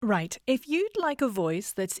Right, if you'd like a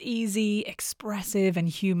voice that's easy, expressive and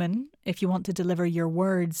human, if you want to deliver your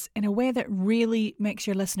words in a way that really makes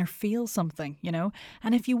your listener feel something,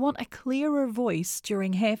 and if you want a clearer voice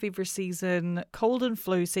during hay fever season, cold and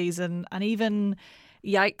flu season, and even,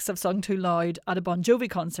 yikes, I've sung too loud at a Bon Jovi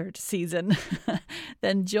concert season,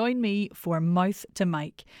 then join me for Mouth to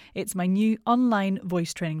Mic. It's my new online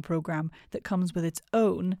voice training program that comes with its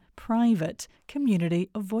own private community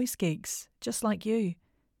of voice geeks, just like you.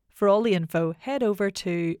 For all the info, head over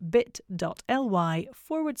to bit.ly/mouth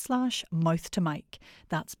to mic.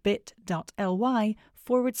 That's bit.ly/mouth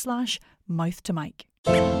to mic.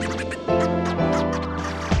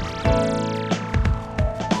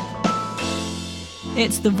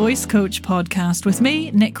 It's the Voice Coach podcast with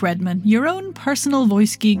me, Nick Redman, your own personal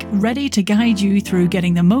voice geek, ready to guide you through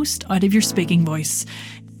getting the most out of your speaking voice.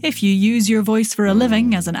 If you use your voice for a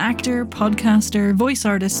living as an actor, podcaster, voice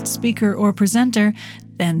artist, speaker or presenter,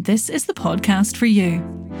 then this is the podcast for you.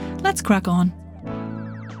 Let's crack on.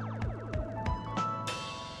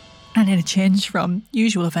 And in a change from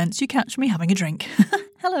usual events, you catch me having a drink.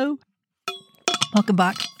 Hello. Welcome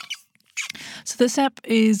back. So this ep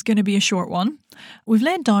is going to be a short one. We've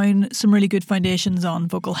laid down some really good foundations on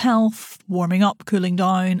vocal health, warming up, cooling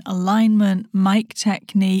down, alignment, mic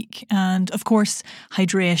technique, and of course,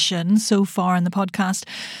 hydration so far in the podcast.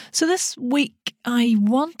 So this week, I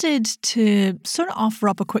wanted to sort of offer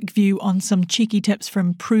up a quick view on some cheeky tips for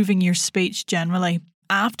improving your speech generally.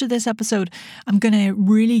 After this episode, I'm going to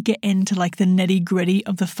really get into the nitty gritty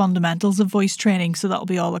of the fundamentals of voice training. So that'll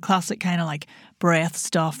be all the classic kind of breath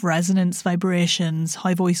stuff, resonance, vibrations,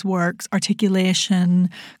 how voice works, articulation,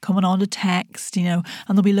 coming on to text, and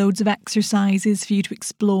there'll be loads of exercises for you to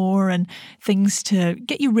explore and things to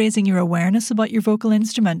get you raising your awareness about your vocal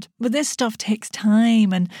instrument. But this stuff takes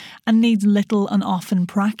time and needs little and often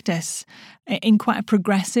practice in quite a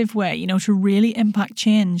progressive way, to really impact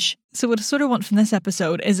change. So what I sort of want from this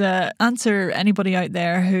episode is answer anybody out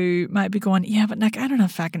there who might be going, yeah, but Nick, I don't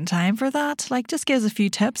have fucking time for that. Just give us a few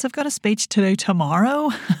tips. I've got a speech to do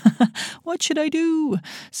tomorrow. What should I do?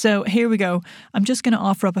 So here we go. I'm just going to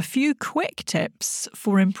offer up a few quick tips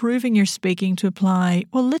for improving your speaking to apply,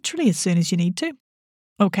 well, literally as soon as you need to.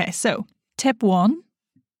 Okay, so tip 1,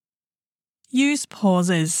 use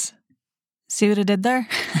pauses. See what I did there?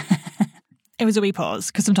 It was a wee pause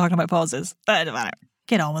because I'm talking about pauses. Get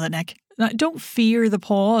on with it, Nick. Now, don't fear the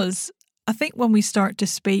pause. I think when we start to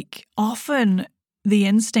speak, often the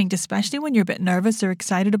instinct, especially when you're a bit nervous or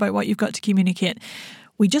excited about what you've got to communicate,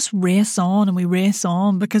 we just race on and we race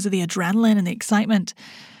on because of the adrenaline and the excitement.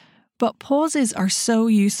 But pauses are so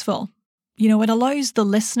useful. It allows the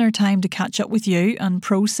listener time to catch up with you and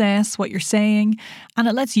process what you're saying, and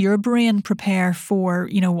it lets your brain prepare for,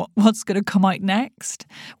 what's going to come out next,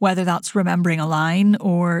 whether that's remembering a line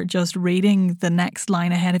or just reading the next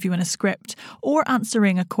line ahead of you in a script or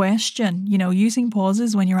answering a question. Using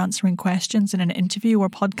pauses when you're answering questions in an interview or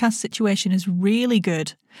podcast situation is really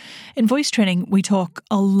good. In voice training, we talk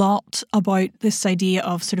a lot about this idea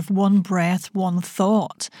of sort of one breath, one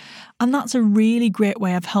thought. And that's a really great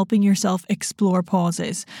way of helping yourself explore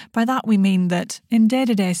pauses. By that we mean that in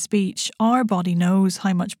day-to-day speech, our body knows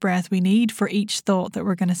how much breath we need for each thought that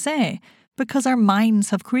we're going to say, because our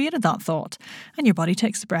minds have created that thought, and your body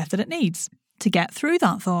takes the breath that it needs to get through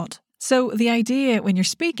that thought. So the idea when you're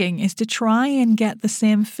speaking is to try and get the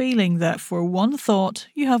same feeling that for one thought,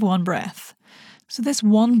 you have one breath. So this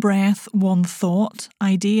one breath, one thought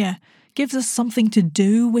idea gives us something to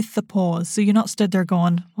do with the pause. So you're not stood there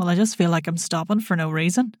going, well, I just feel like I'm stopping for no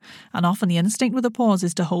reason. And often the instinct with a pause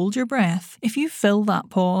is to hold your breath. If you fill that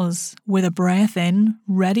pause with a breath in,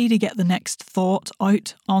 ready to get the next thought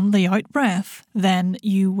out on the out breath, then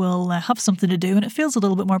you will have something to do and it feels a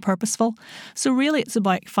little bit more purposeful. So really it's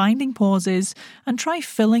about finding pauses and try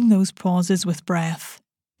filling those pauses with breath.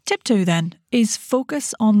 Tip 2 then is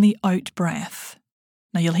focus on the out breath.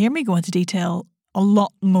 Now you'll hear me go into detail a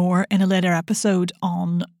lot more in a later episode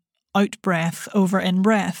on out breath over in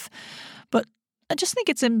breath. But I just think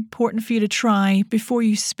it's important for you to try before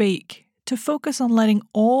you speak to focus on letting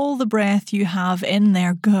all the breath you have in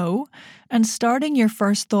there go and starting your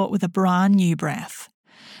first thought with a brand new breath.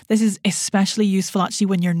 This is especially useful actually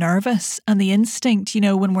when you're nervous, and the instinct,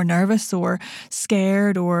 when we're nervous or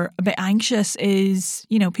scared or a bit anxious is,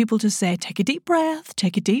 people just say, take a deep breath.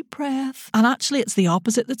 And actually it's the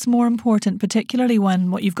opposite that's more important, particularly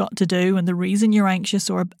when what you've got to do and the reason you're anxious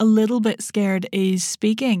or a little bit scared is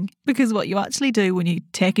speaking. Because what you actually do when you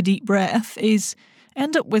take a deep breath is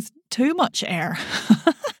end up with too much air,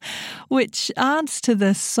 which adds to the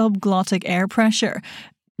subglottic air pressure,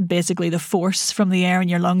 basically the force from the air in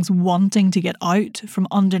your lungs wanting to get out from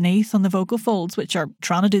underneath on the vocal folds, which are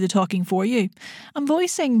trying to do the talking for you. And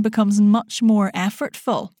voicing becomes much more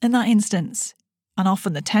effortful in that instance. And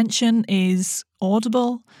often the tension is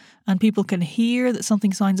audible and people can hear that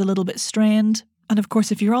something sounds a little bit strained. And of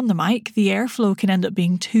course, if you're on the mic, the airflow can end up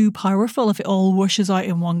being too powerful if it all whooshes out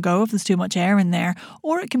in one go, if there's too much air in there,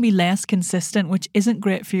 or it can be less consistent, which isn't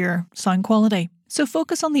great for your sound quality. So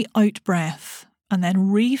focus on the out breath and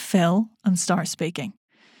then refill and start speaking.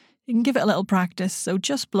 You can give it a little practice, so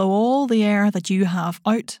just blow all the air that you have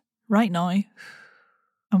out right now.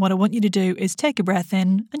 And what I want you to do is take a breath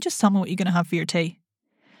in and just tell me what you're going to have for your tea.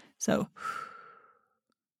 So,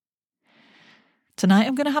 tonight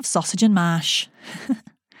I'm going to have sausage and mash.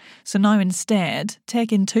 So now instead,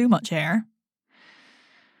 take in too much air.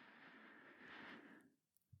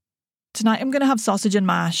 Tonight I'm going to have sausage and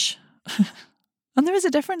mash. And there is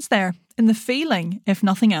a difference there in the feeling, if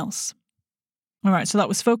nothing else. All right, so that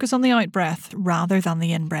was focus on the out breath rather than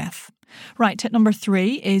the in breath. Right, tip number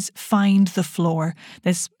 3 is find the floor.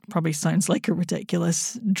 This probably sounds like a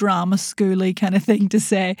ridiculous drama schooly kind of thing to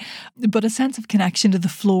say, but a sense of connection to the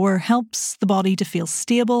floor helps the body to feel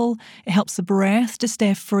stable, it helps the breath to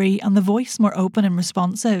stay free and the voice more open and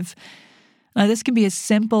responsive. Now, this can be as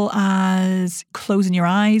simple as closing your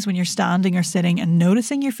eyes when you're standing or sitting and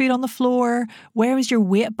noticing your feet on the floor. Where is your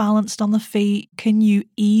weight balanced on the feet? Can you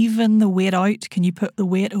even the weight out? Can you put the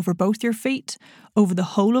weight over both your feet, over the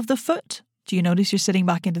whole of the foot? Do you notice you're sitting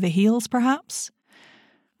back into the heels, perhaps?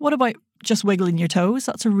 What about just wiggling your toes?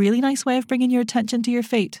 That's a really nice way of bringing your attention to your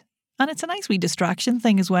feet. And it's a nice wee distraction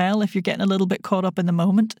thing as well if you're getting a little bit caught up in the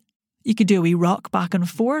moment. You could do a wee rock back and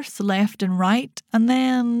forth, left and right, and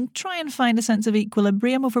then try and find a sense of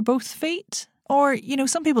equilibrium over both feet. Or,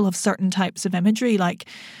 some people have certain types of imagery, like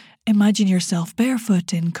imagine yourself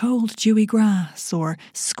barefoot in cold, dewy grass, or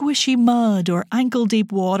squishy mud, or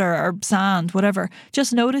ankle-deep water, or sand, whatever.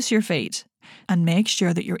 Just notice your feet and make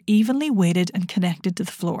sure that you're evenly weighted and connected to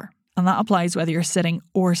the floor. And that applies whether you're sitting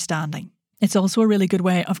or standing. It's also a really good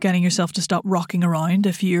way of getting yourself to stop rocking around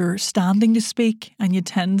if you're standing to speak and you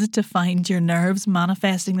tend to find your nerves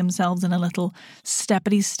manifesting themselves in a little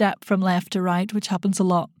steppity step from left to right, which happens a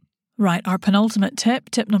lot. Right, our penultimate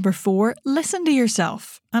tip number 4, listen to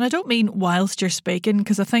yourself. And I don't mean whilst you're speaking,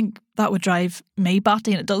 because I think that would drive me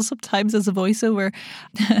batty, and it does sometimes as a voiceover.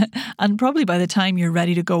 And probably by the time you're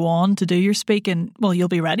ready to go on to do your speaking, well, you'll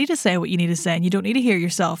be ready to say what you need to say and you don't need to hear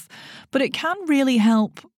yourself. But it can really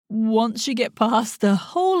help once you get past the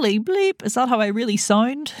holy bleep, is that how I really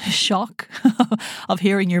sound? Shock of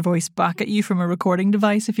hearing your voice back at you from a recording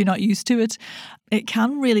device if you're not used to it. It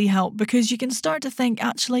can really help because you can start to think,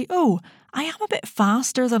 actually, oh, I am a bit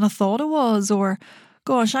faster than I thought I was, or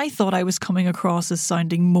gosh, I thought I was coming across as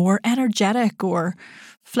sounding more energetic, or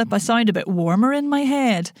flip, I sound a bit warmer in my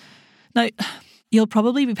head. Now, you'll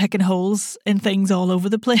probably be picking holes in things all over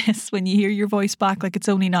the place when you hear your voice back, like it's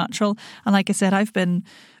only natural. And like I said, I've been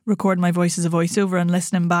recording my voice as a voiceover and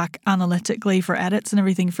listening back analytically for edits and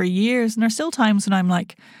everything for years. And there's still times when I'm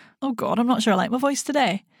like, oh God, I'm not sure I like my voice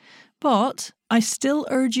today. But I still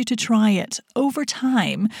urge you to try it. Over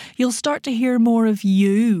time, you'll start to hear more of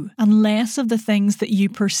you and less of the things that you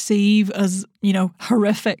perceive as,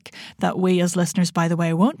 horrific, that we as listeners, by the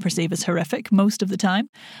way, won't perceive as horrific most of the time.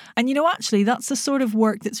 And actually, that's the sort of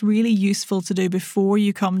work that's really useful to do before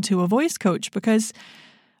you come to a voice coach, because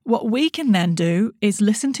what we can then do is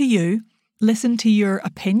listen to you, listen to your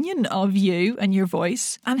opinion of you and your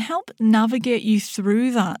voice, and help navigate you through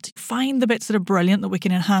that. Find the bits that are brilliant that we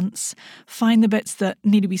can enhance, find the bits that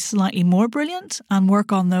need to be slightly more brilliant and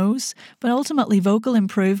work on those. But ultimately, vocal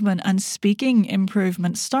improvement and speaking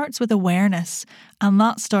improvement starts with awareness, and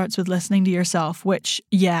that starts with listening to yourself, which,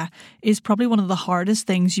 is probably one of the hardest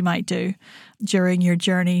things you might do during your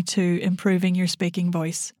journey to improving your speaking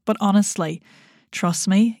voice. But honestly, trust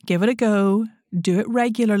me, give it a go. Do it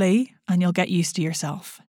regularly and you'll get used to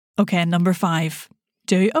yourself. Okay, number 5,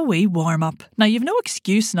 do a wee warm-up. Now, you've no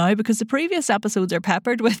excuse now because the previous episodes are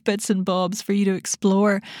peppered with bits and bobs for you to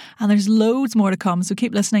explore, and there's loads more to come, so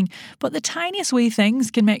keep listening. But the tiniest wee things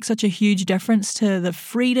can make such a huge difference to the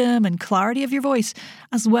freedom and clarity of your voice,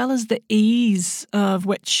 as well as the ease of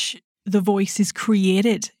which the voice is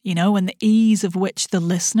created, and the ease of which the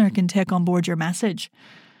listener can take on board your message.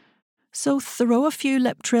 So throw a few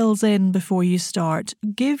lip trills in before you start.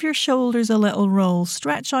 Give your shoulders a little roll.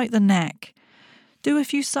 Stretch out the neck. Do a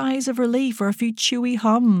few sighs of relief or a few chewy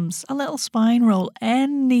hums. A little spine roll.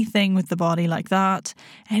 Anything with the body like that.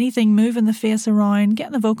 Anything moving the face around,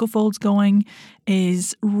 getting the vocal folds going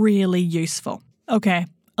is really useful. Okay,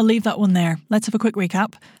 I'll leave that one there. Let's have a quick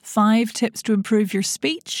recap. 5 tips to improve your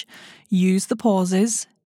speech. Use the pauses.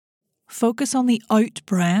 Focus on the out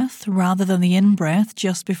breath rather than the in breath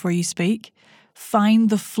just before you speak. Find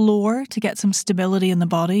the floor to get some stability in the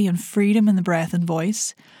body and freedom in the breath and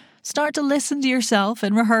voice. Start to listen to yourself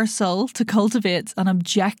in rehearsal to cultivate an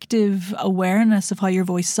objective awareness of how your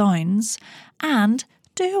voice sounds. And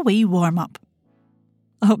do a wee warm up.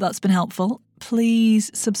 I hope that's been helpful.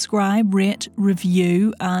 Please subscribe, rate,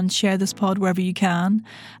 review, and share this pod wherever you can.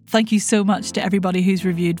 Thank you so much to everybody who's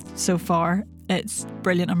reviewed so far. It's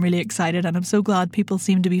brilliant. I'm really excited, and I'm so glad people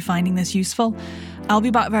seem to be finding this useful. I'll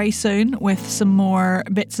be back very soon with some more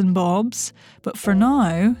bits and bobs. But for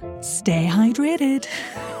now, stay hydrated.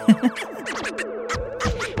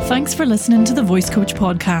 Thanks for listening to the Voice Coach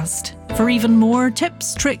podcast. For even more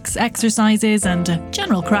tips, tricks, exercises, and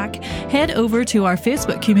general crack, head over to our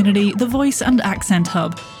Facebook community, The Voice and Accent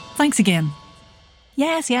Hub. Thanks again.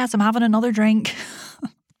 Yes, I'm having another drink.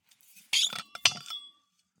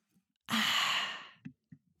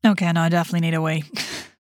 Okay, now I definitely need a wee.